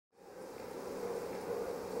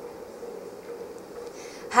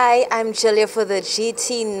Hi, I'm Jillia for the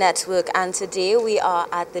GT Network, and today we are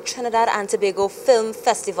at the Trinidad and Tobago Film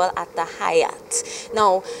Festival at the Hyatt.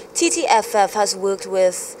 Now, TTFF has worked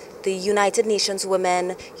with the United Nations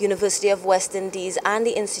Women, University of West Indies, and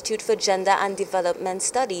the Institute for Gender and Development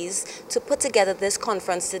Studies to put together this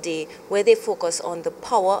conference today where they focus on the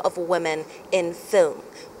power of women in film.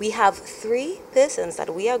 We have 3 persons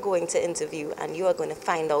that we are going to interview, and you are going to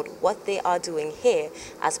find out what they are doing here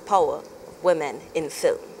as power of women in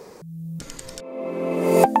film.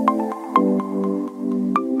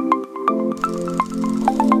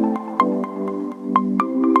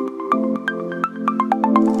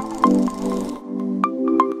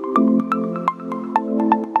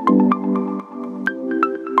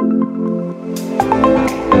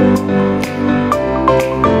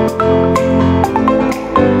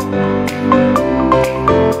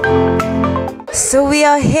 So we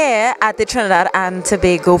are here at the Trinidad and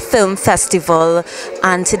Tobago Film Festival,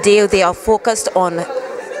 and today they are focused on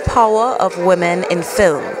power of women in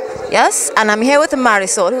film. Yes, and I'm here with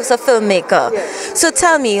Marisol, who's a filmmaker. Yes. So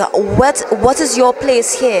tell me, what is your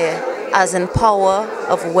place here as in power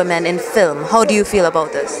of women in film? How do you feel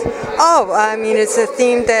about this? Oh, I mean, it's a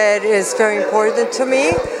theme that is very important to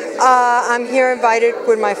me. I'm here invited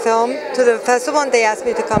with my film to the festival, and they asked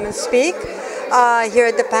me to come and speak here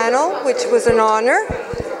at the panel, which was an honor.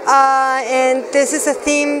 And this is a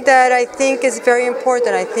theme that I think is very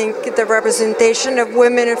important. I think the representation of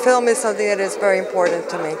women in film is something that is very important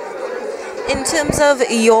to me. In terms of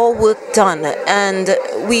your work done, and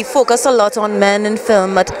we focus a lot on men in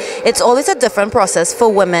film, but it's always a different process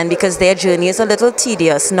for women because their journey is a little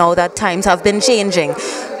tedious now that times have been changing.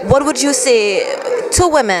 What would you say to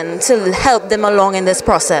women to help them along in this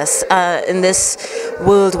process, in this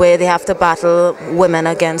world where they have to battle women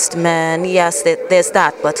against men? Yes, there's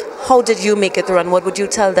that, but how did you make it through, and what would you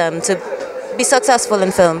tell them to be successful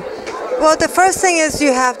in film? Well, the first thing is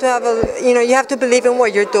you have to have you have to believe in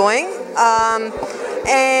what you're doing,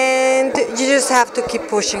 and you just have to keep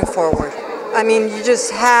pushing forward. I mean, you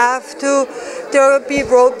just have to. There will be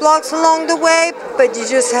roadblocks along the way, but you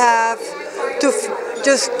just have to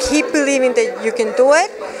just keep believing that you can do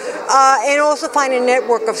it, and also find a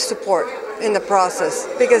network of support in the process,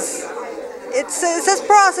 because it's a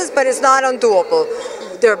process, but it's not undoable.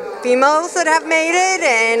 There are females that have made it,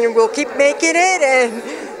 and we'll keep making it, and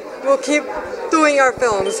we'll keep doing our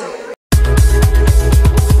films.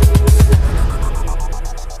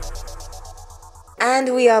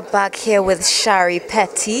 And we are back here with Shari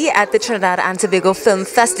Petty at the Trinidad and Tobago Film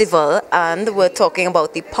Festival, and we're talking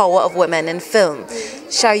about the power of women in film.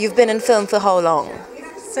 Shari, you've been in film for how long?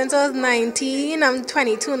 Since I was 19, I'm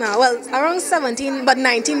 22 now. Well, around 17, but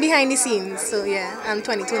 19 behind the scenes. So yeah, I'm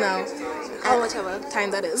 22 now. Or whatever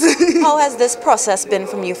time that is. How has this process been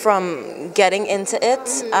from you, from getting into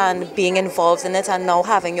it and being involved in it and now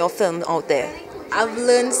having your film out there? I've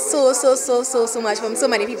learned so much from so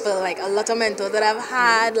many people, like a lot of mentors that I've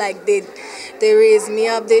had. Like they raised me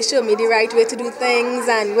up, they showed me the right way to do things,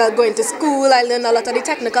 and well, going to school, I learned a lot of the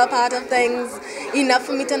technical part of things, enough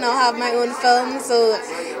for me to now have my own film. So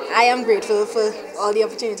I am grateful for all the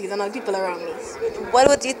opportunities and all the people around me. What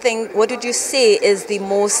would you say is the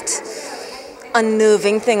most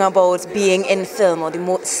unnerving thing about being in film, or the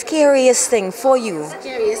most scariest thing for you?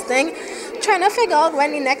 Scariest thing? Trying to figure out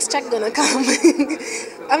when the next check gonna come.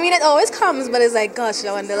 I mean, it always comes, but it's like, gosh,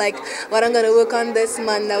 I wonder like what I'm gonna work on this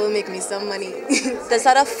month that will make me some money. Does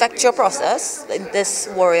that affect your process, this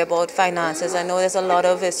worry about finances? I know there's a lot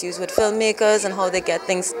of issues with filmmakers and how they get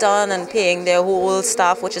things done and paying their whole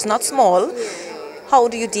staff, which is not small. How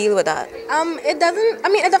do you deal with that? It doesn't, I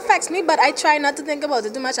mean, it affects me, but I try not to think about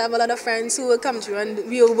it too much. I have a lot of friends who will come through and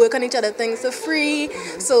we will work on each other things for free.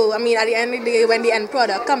 So, I mean, at the end of the day, when the end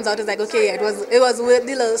product comes out, it's like, okay, it was worth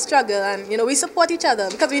the little struggle, and, we support each other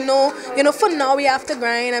because we know, for now we have to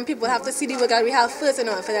grind and people have to see the work that we have first in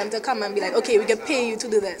order for them to come and be like, okay, we can pay you to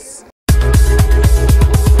do this.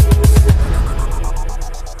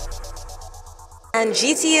 And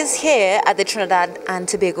GT is here at the Trinidad and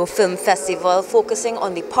Tobago Film Festival, focusing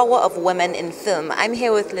on the power of women in film. I'm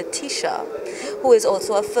here with Letitia, who is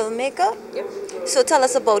also a filmmaker. Yep. So tell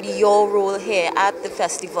us about your role here at the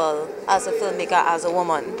festival as a filmmaker, as a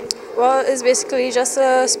woman. Well, it's basically just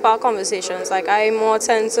to spark conversations. Like, I more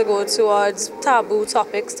tend to go towards taboo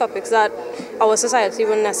topics that our society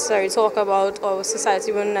wouldn't necessarily talk about, or our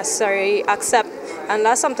society wouldn't necessarily accept. And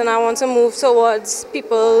that's something I want to move towards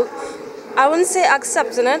people. I wouldn't say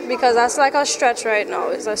accepting it, because that's like a stretch right now.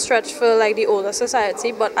 It's a stretch for like the older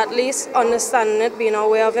society, but at least understanding it, being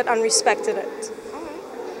aware of it, and respecting it.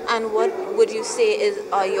 And what would you say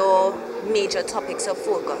are your major topics of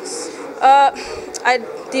focus? I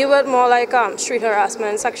deal with more like street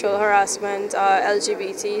harassment, sexual harassment,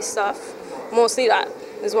 LGBT stuff. Mostly that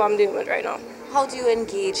is what I'm dealing with right now. How do you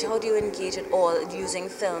engage? How do you engage at all using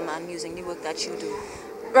film and using the work that you do?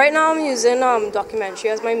 Right now I'm using documentary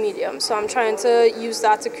as my medium, so I'm trying to use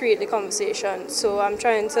that to create the conversation. So I'm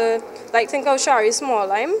trying to think of Shari's Small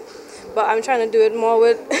Lime, but I'm trying to do it more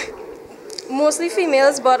with mostly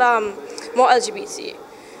females, but more LGBT,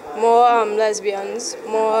 more lesbians,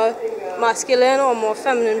 more masculine or more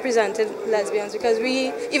feminine presented lesbians, because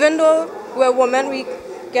we, even though we're women, we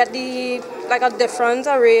get a different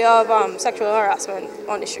array of sexual harassment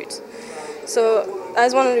on the streets. So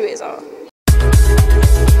that's one of the ways out.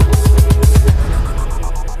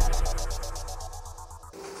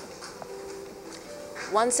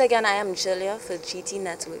 Once again, I am Jillia for GT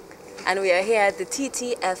Network, and we are here at the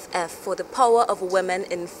TTFF for the Power of Women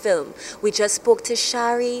in Film. We just spoke to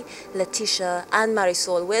Shari, Letitia, and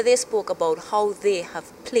Marisol, where they spoke about how they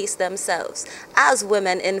have placed themselves as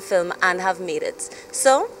women in film and have made it.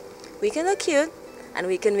 So, we can look cute, and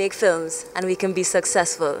we can make films, and we can be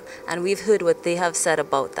successful, and we've heard what they have said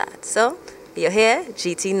about that. So, you're here,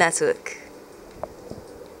 GT Network.